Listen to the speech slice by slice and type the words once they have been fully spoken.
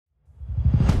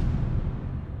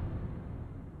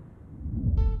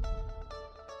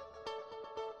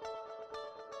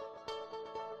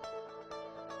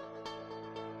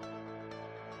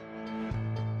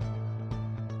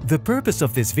The purpose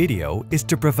of this video is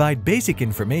to provide basic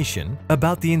information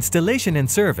about the installation and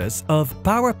service of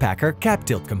Power Packer cap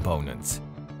tilt components.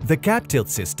 The cap tilt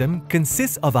system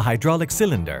consists of a hydraulic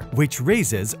cylinder which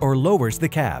raises or lowers the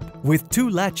cab, with two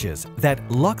latches that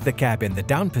lock the cab in the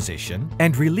down position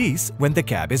and release when the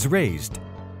cab is raised.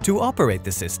 To operate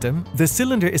the system, the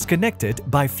cylinder is connected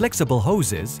by flexible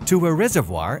hoses to a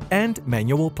reservoir and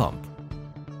manual pump.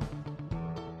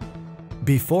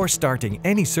 Before starting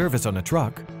any service on a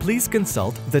truck, please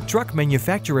consult the truck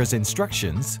manufacturer's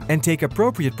instructions and take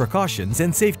appropriate precautions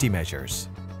and safety measures.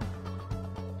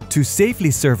 To safely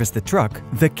service the truck,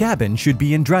 the cabin should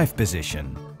be in drive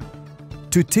position.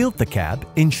 To tilt the cab,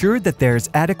 ensure that there is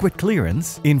adequate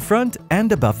clearance in front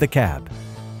and above the cab.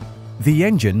 The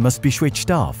engine must be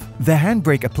switched off, the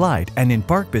handbrake applied and in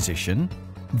park position,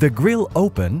 the grille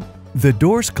open, the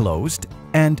doors closed,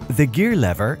 and the gear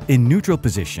lever in neutral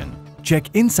position.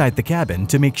 Check inside the cabin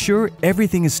to make sure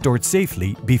everything is stored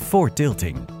safely before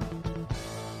tilting.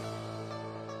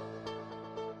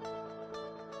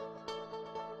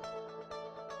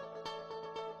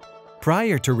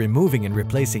 Prior to removing and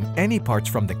replacing any parts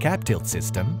from the cap tilt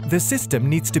system, the system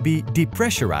needs to be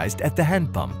depressurized at the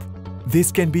hand pump.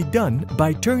 This can be done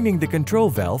by turning the control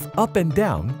valve up and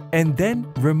down and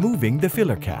then removing the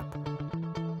filler cap.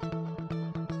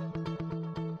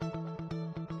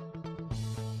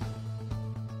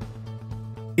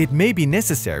 It may be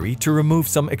necessary to remove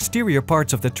some exterior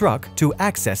parts of the truck to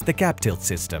access the cap tilt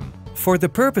system. For the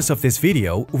purpose of this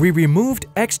video, we removed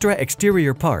extra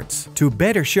exterior parts to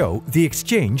better show the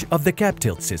exchange of the cap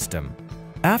tilt system.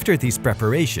 After these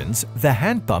preparations, the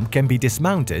hand pump can be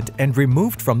dismounted and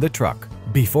removed from the truck.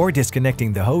 Before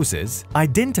disconnecting the hoses,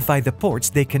 identify the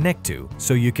ports they connect to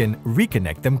so you can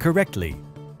reconnect them correctly.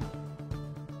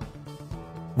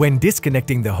 When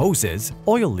disconnecting the hoses,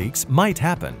 oil leaks might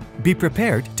happen. Be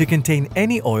prepared to contain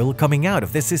any oil coming out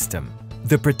of the system.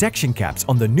 The protection caps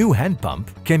on the new hand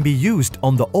pump can be used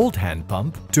on the old hand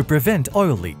pump to prevent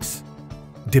oil leaks.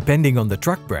 Depending on the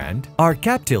truck brand, our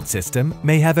cap tilt system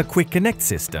may have a quick connect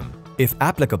system. If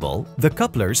applicable, the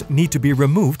couplers need to be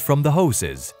removed from the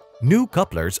hoses. New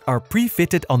couplers are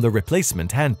pre-fitted on the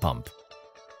replacement hand pump.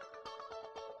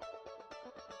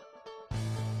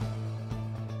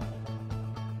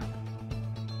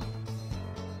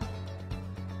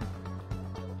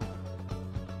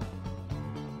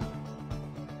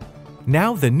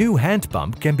 Now the new hand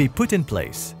pump can be put in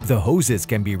place, the hoses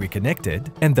can be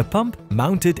reconnected, and the pump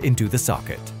mounted into the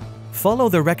socket. Follow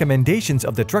the recommendations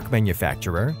of the truck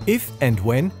manufacturer if and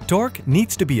when torque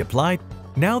needs to be applied.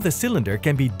 Now the cylinder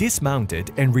can be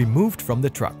dismounted and removed from the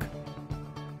truck.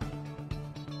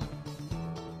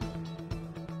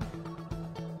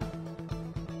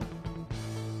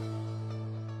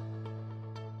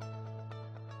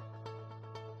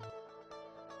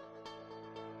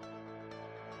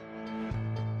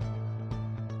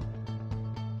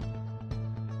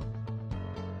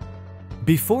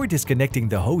 Before disconnecting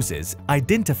the hoses,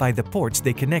 identify the ports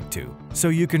they connect to, so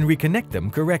you can reconnect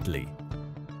them correctly.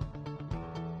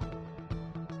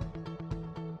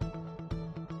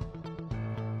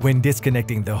 When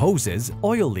disconnecting the hoses,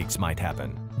 oil leaks might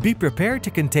happen. Be prepared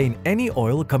to contain any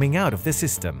oil coming out of the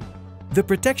system. The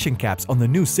protection caps on the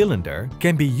new cylinder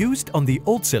can be used on the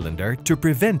old cylinder to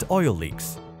prevent oil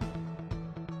leaks.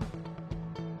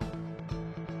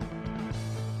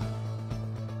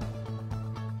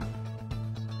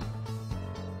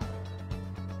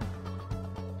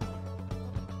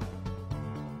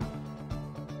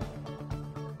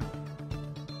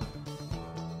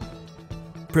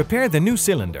 Prepare the new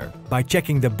cylinder by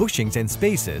checking the bushings and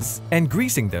spaces and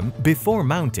greasing them before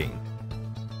mounting.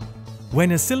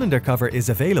 When a cylinder cover is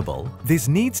available, this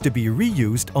needs to be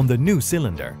reused on the new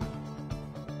cylinder.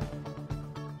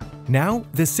 Now,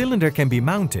 the cylinder can be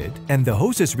mounted and the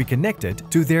hoses reconnected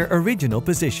to their original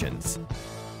positions.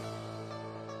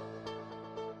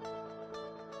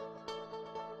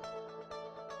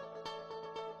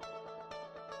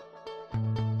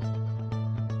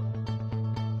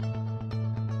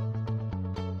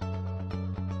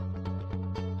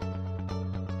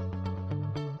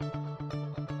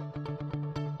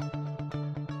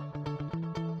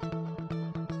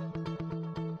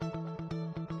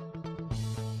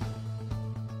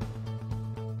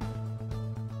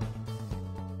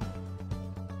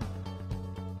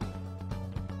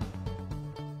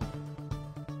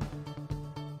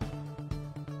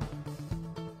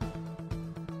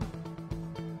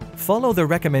 Follow the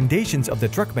recommendations of the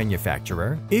truck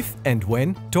manufacturer if and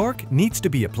when torque needs to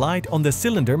be applied on the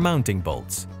cylinder mounting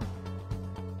bolts.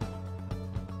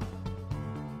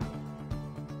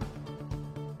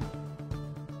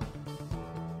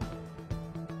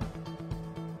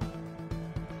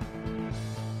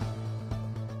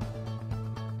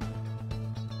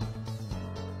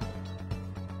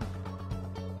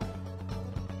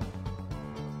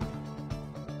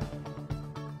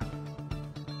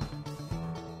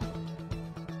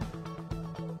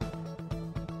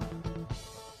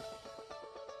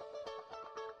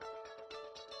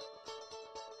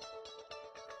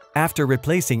 After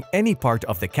replacing any part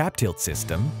of the cap tilt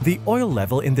system, the oil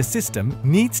level in the system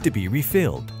needs to be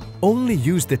refilled. Only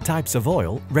use the types of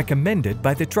oil recommended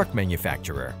by the truck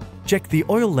manufacturer. Check the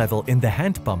oil level in the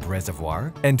hand pump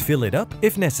reservoir and fill it up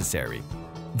if necessary.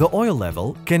 The oil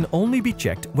level can only be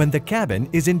checked when the cabin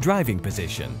is in driving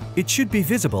position. It should be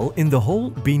visible in the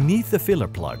hole beneath the filler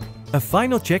plug. A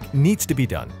final check needs to be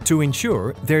done to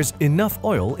ensure there's enough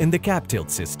oil in the cap tilt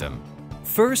system.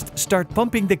 First, start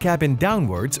pumping the cabin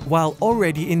downwards while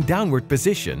already in downward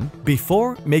position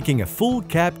before making a full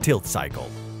cab tilt cycle.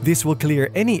 This will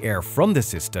clear any air from the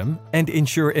system and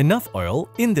ensure enough oil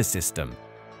in the system.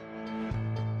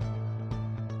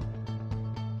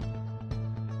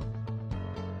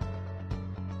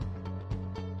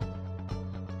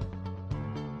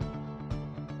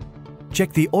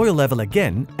 Check the oil level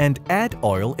again and add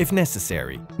oil if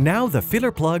necessary. Now the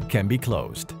filler plug can be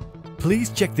closed.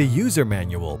 Please check the user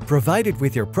manual provided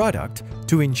with your product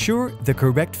to ensure the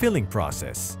correct filling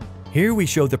process. Here we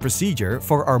show the procedure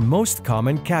for our most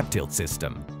common cap tilt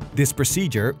system. This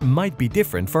procedure might be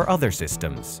different for other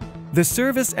systems. The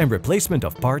service and replacement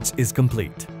of parts is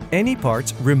complete. Any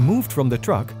parts removed from the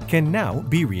truck can now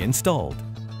be reinstalled.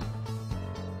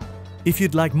 If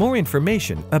you'd like more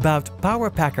information about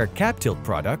PowerPacker cap tilt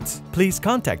products, please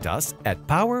contact us at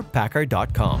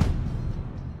powerpacker.com.